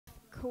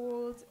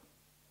called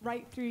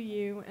Right Through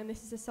You, and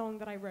this is a song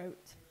that I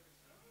wrote.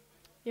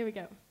 Here we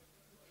go.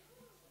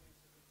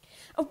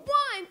 1,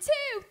 2,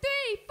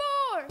 3,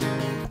 4.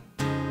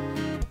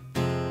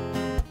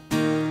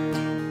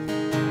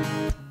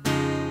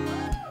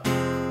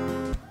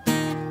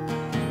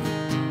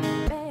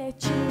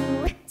 Met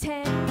you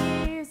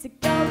 10 years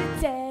ago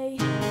today.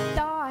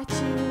 Thought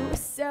you were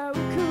so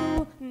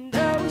cool,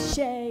 no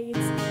shades.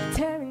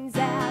 Turns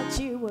out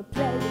you were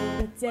playing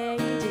a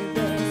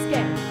dangerous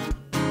game.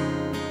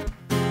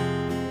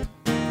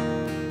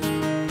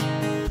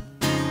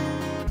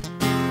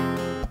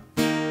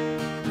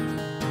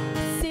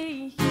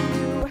 See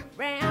you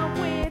around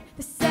with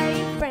the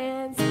same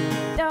friends.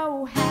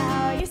 Know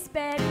how you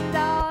spend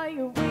all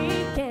your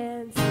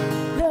weekends.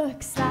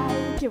 Looks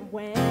like you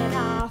went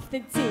off the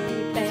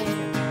deep end.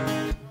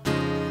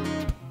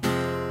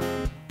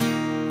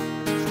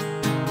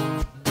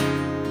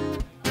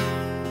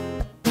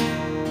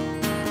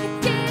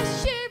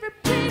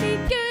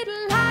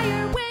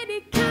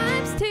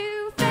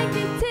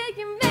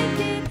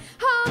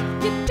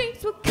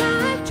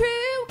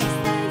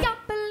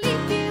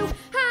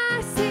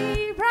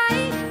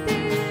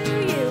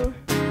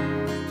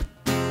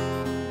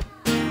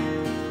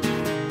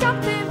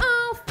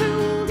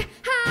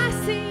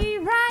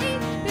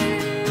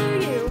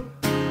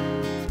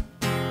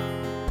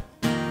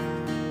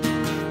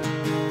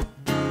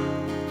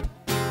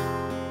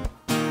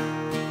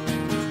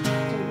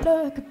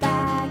 Look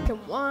back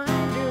and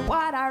wonder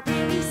what I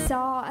really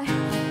saw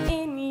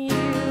in you,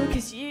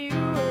 'cause you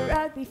were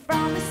ugly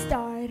from the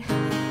start.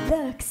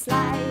 Looks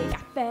like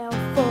I fell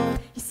for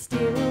your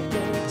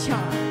stupid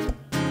charm.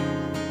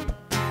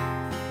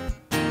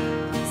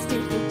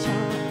 Stupid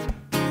charm.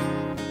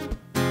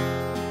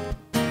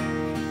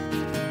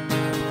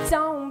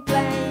 Don't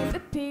blame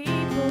the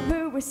people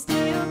who were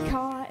still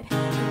caught.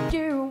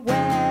 You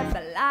wear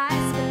the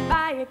lies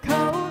by a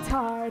cold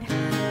heart.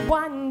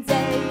 One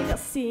day they'll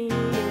see you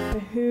for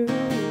who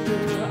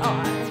you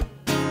are.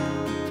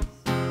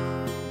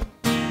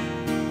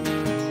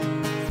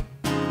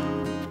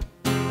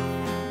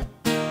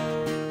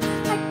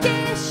 I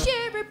guess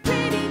you're a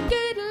pretty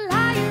good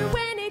liar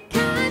when it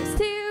comes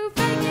to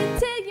faking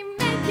till you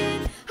make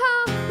it.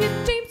 All your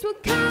dreams will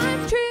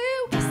come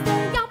true. Guess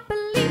they don't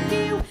believe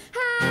you.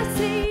 I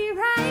see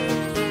right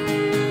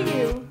through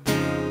you.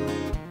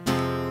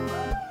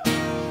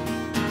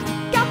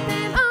 Got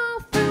them all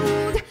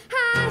fooled.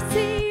 I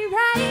see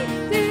right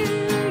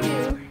through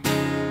you.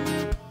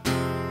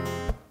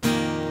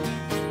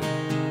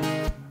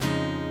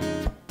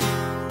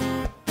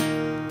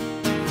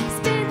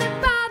 Spin the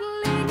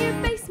bottle in your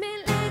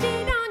basement, let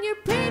it on your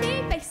pretty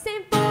face,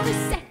 and for a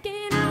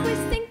second I was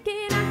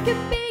thinking I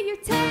could be your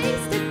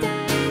taste of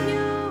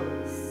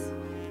Daniels.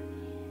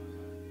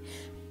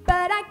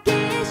 But I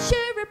guess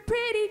you're a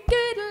pretty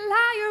good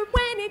liar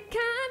when it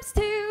comes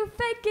to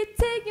fake it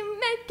till you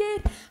make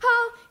it.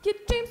 All your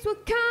dreams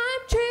will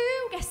come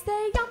true. Guess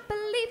they don't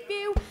believe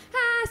you.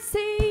 I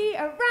see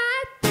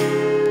right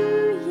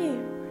through you.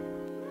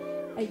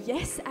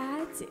 Yes,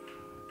 I do.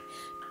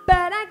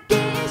 But I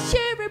guess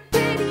you're a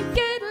pretty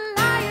good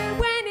liar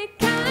when it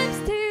comes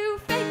to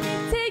fake it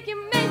till you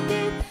make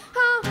it.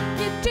 All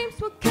your dreams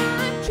will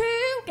come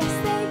true. Guess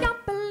they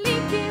don't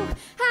believe you.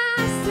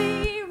 I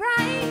see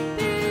right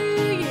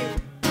through you.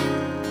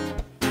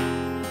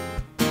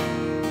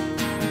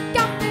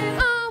 Got them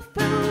all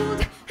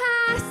fooled.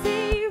 I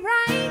see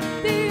right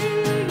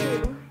through you.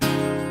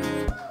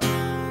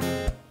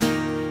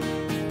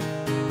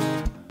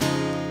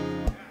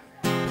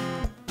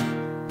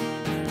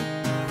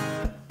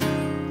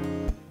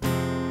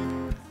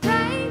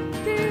 Right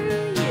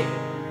through you.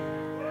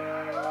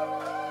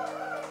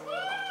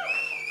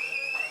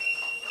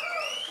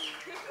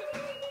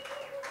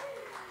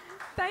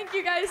 Thank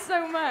you guys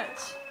so much.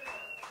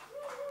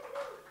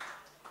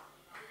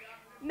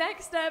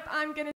 Next up, I'm gonna